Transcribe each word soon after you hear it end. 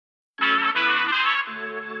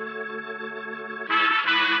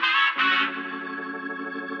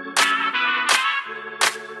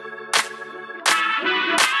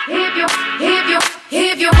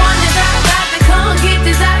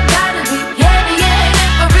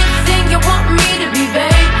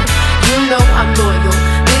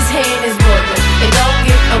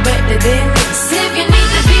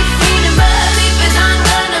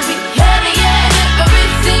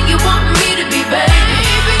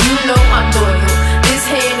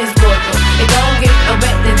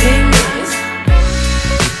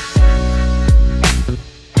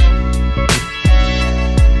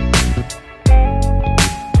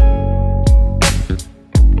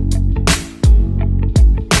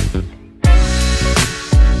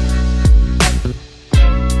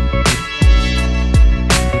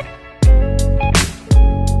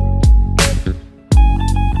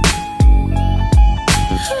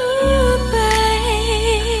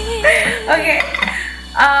Okay.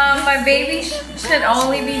 My baby should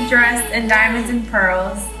only be dressed in diamonds and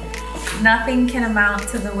pearls. Nothing can amount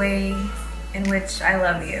to the way in which I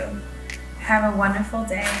love you. Have a wonderful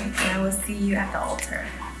day, and I will see you at the altar.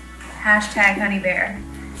 Hashtag honey bear.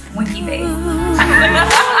 Winky face.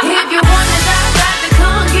 If you want this, I got to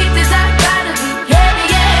come get this. I gotta be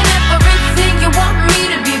yeah, everything you want me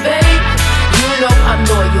to be, babe. You know I'm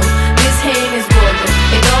loyal. This hand is royal.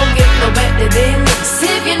 It don't get no better than this.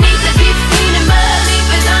 If you need to be feeling my leave,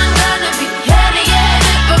 I'm gonna be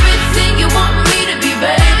yeah, everything you want me to be,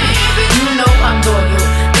 baby. You know I'm loyal.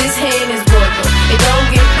 This hand is royal. It don't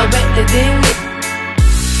get no better than this.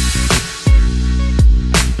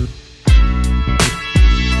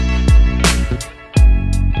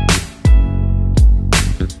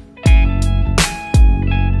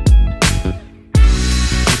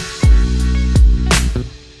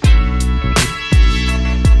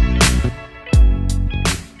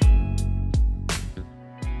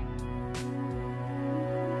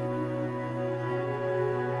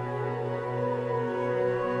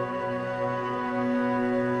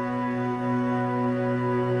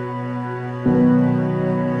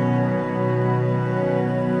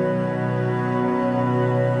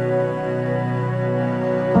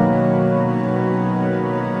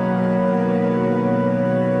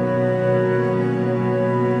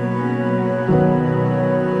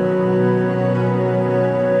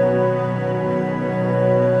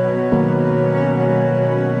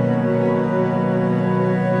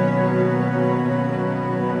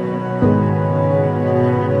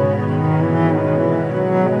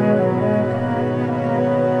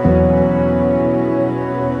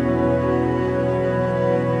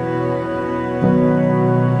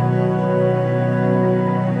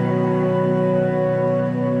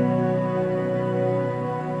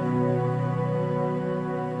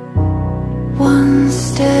 One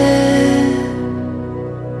step,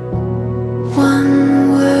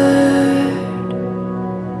 one word,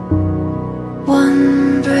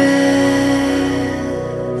 one breath.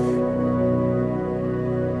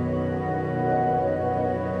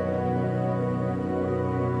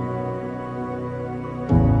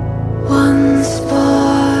 One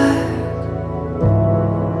spark,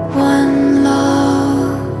 one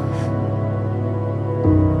love,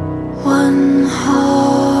 one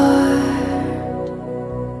heart.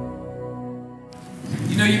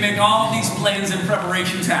 You know, you make all these plans and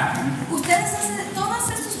preparations happen, Ustedes hacen todos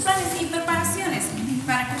estos planes y preparaciones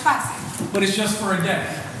para que pase, but it's just for a day.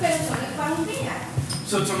 pero solo es para un día.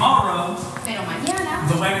 So tomorrow, Pero mañana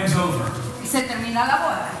the wedding's over. se termina la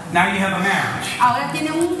boda. Now you have a marriage. Ahora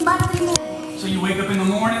tienen un matrimonio. So you wake up in the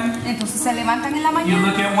morning, Entonces se levantan en la you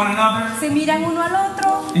look mañana, at one another, se miran uno al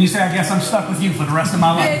otro. and you say, I guess I'm stuck with you for the rest of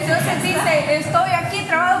my life. Entonces dice, estoy aquí,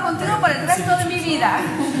 trabajo contigo por el resto de mi vida.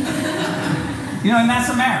 You know, and that's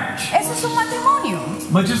a marriage. Eso es un matrimonio.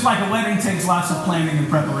 But just like a wedding takes lots of planning and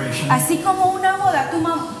preparation, Así como una boda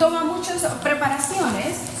toma muchas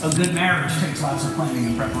preparaciones, a good marriage takes lots of planning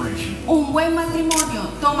and preparation. un buen matrimonio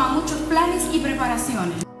toma muchos planes y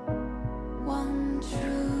preparaciones. One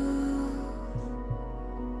truth.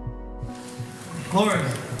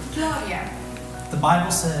 Gloria, Gloria, the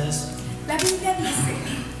Bible says, la Biblia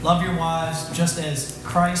dice, love your wives just as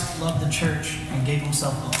Christ loved the church and gave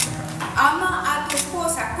himself up for her. ama a tu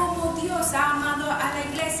esposa como Dios ha amado a la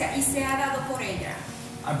iglesia y se ha dado por ella.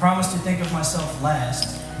 I promise to think of myself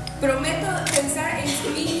last Prometo pensar en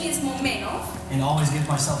mí mismo menos and always give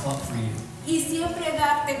myself up for you. y siempre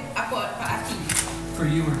darte a ti, For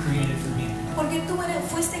you were created for me. porque tú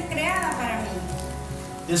fuiste creada para mí.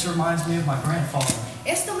 This reminds me of my grandfather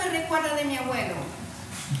Esto me recuerda de mi abuelo,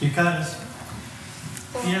 because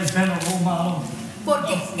he has been a role model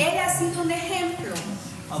porque él ha sido un ejemplo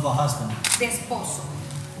of a husband. de esposo.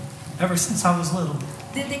 Ever since I was little,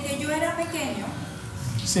 Desde que yo era pequeño,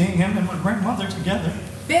 seeing him and my grandmother together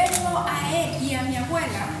verlo a él y a mi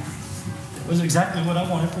abuela was exactly what I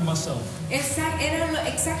wanted for myself. era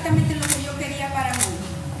exactamente lo que yo quería para mí.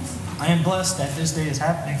 I am blessed that this day is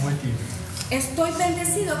happening with you. Estoy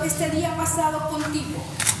bendecido que este día ha pasado contigo.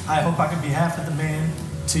 I hope I can be half of the man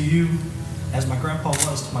to you as my grandpa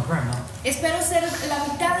was to my grandma. Espero ser la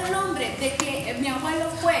mitad del hombre de que mi abuelo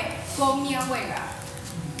fue con mi abuela.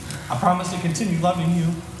 I promise to continue loving you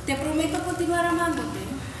Te prometo continuar amándote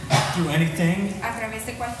through anything a través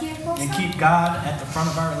de cualquier cosa and keep God at the front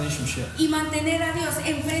of our relationship. y mantener a Dios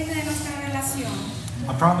enfrente de nuestra relación.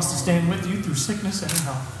 I promise to stand with you through sickness and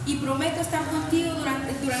health. Y prometo estar contigo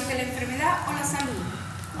durante la enfermedad o la salud.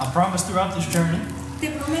 I promise throughout this journey, Te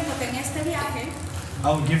prometo que en este viaje I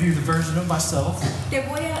will give you the version of myself te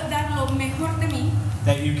voy a dar lo mejor de mí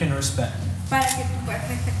that you can respect. para que tú puedas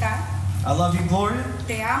respetar. I love you, Gloria,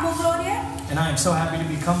 Te amo, Gloria, and I am so happy to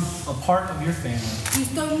become a part of your family, y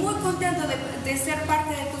estoy muy contento de ser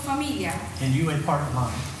parte de tu familia and you a part of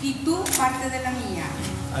mine. y tú parte de la mía.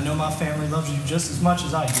 I know my family loves you just as much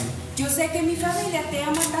as I do, Yo sé que mi familia te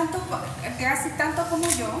ama tanto, casi tanto como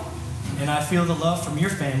yo, and I feel the love from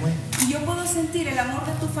your family y yo puedo sentir el amor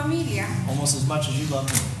de tu familia almost as much as you love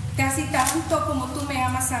me. casi tanto como tú me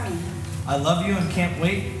amas a mí. I love you and can't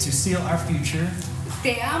wait to seal our future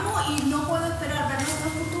Te amo y no puedo esperar ver nuestro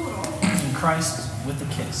futuro in Christ with a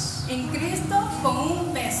kiss. en Cristo con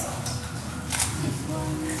un beso.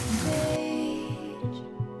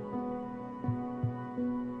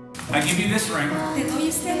 I give you this ring Te doy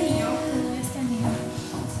este anillo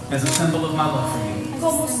as a symbol of my love for you,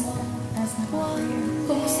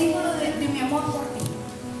 como símbolo de mi amor por ti,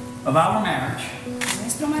 of our marriage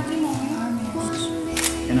nuestro matrimonio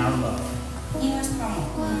and our love. y nuestro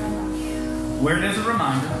amor. Wear it as a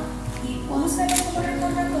reminder Y úsalo como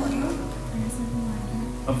recordatorio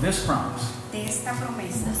of this promise de esta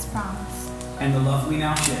promesa and the love we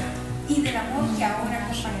now share. y del amor que ahora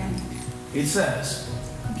compartimos. It says,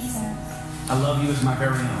 Dice, I love you as my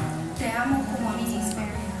very own. te amo como a mí mismo.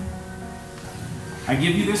 I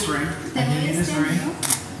give you this ring Te doy este anillo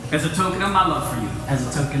as a token of my love for you As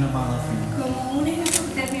a token of my love for you, como un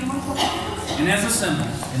ejemplo de mi amor por ti and as a symbol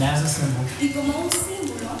and as a symbol y como un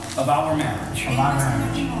símbolo of our marriage. de nuestro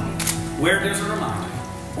matrimonio. Wear it as a reminder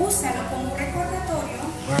Úsalo como un recordatorio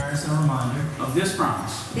where is a reminder of this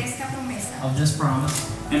promise de esta promesa of this promise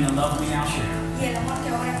and the love we now share. y el amor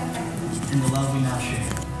que ahora compartimos. and the love we now share.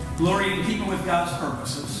 Gloria, in keeping with God's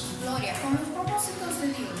purposes, Gloria, con los propósitos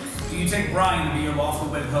de Dios, do you take Bryan to be your lawful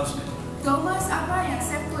wedded husband, tomas a Bryan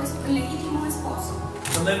ser tu legítimo esposo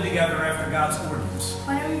to live together after God's ordinance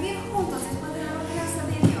para vivir juntos después de la ordenanza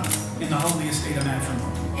de Dios in the holy estate of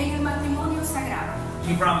matrimony? en el matrimonio sagrado.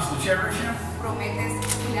 You promise to cherish him Prometes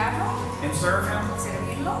cuidarlo, and serve him,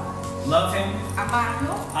 servirlo, love him,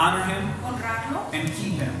 amarlo, honor him, honrarlo and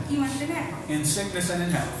keep him y mantenerlo in sickness and in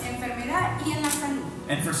health, en enfermedad y en la salud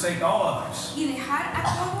and forsake all others. y dejar a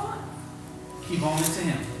todo Keep only to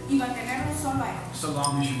him, y mantenerlo solo a él so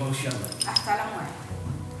long as you both shall live. hasta la muerte.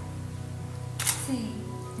 Sí.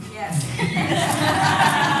 Yes.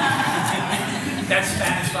 That's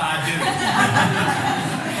Spanish for I do.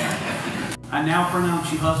 I now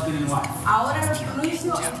pronounce you husband and wife. Ahora los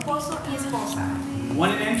pronuncio esposo y esposa.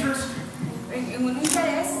 One in interest, En un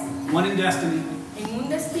interés, one in destiny, en un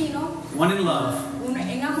destino, one in love, uno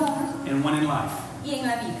en amor and one in life. y en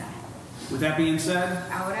la vida. With that being said,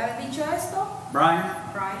 Ahora dicho esto, Bryan,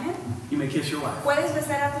 Bryan, you may kiss your wife. puedes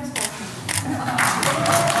besar a tu esposa.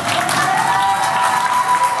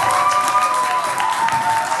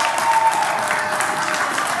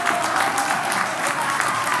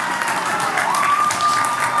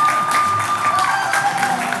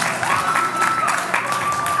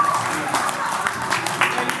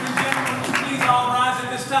 Ladies and gentlemen, will you please all rise at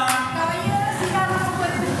this time? Caballeros y damas,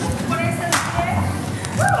 pueden ponerse de pie.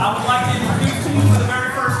 I would like to introduce to you for the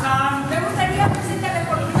very first time, Me gustaría presentarle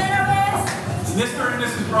por primera vez Mr. and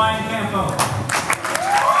Mrs. Bryan Campo.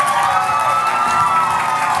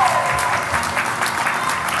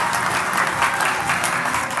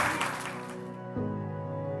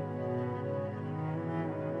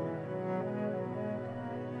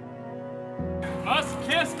 Must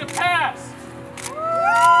kiss to pass.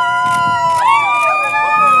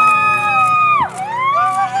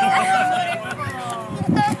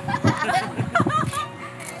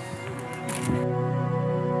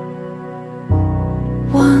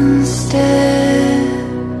 One step,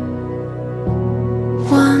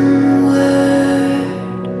 one word,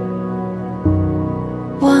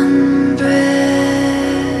 one breath.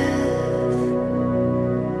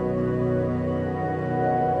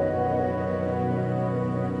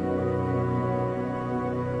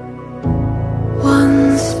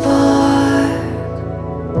 One spark,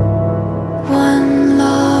 one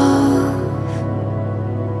love,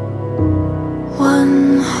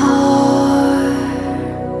 one heart.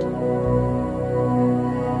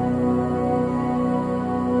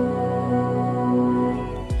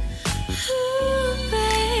 Ooh,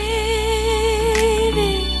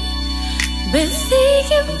 baby, been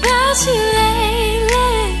thinking about you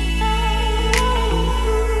lately.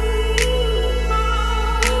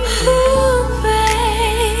 Ooh,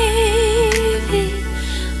 baby,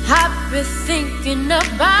 I've been thinking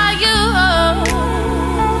about you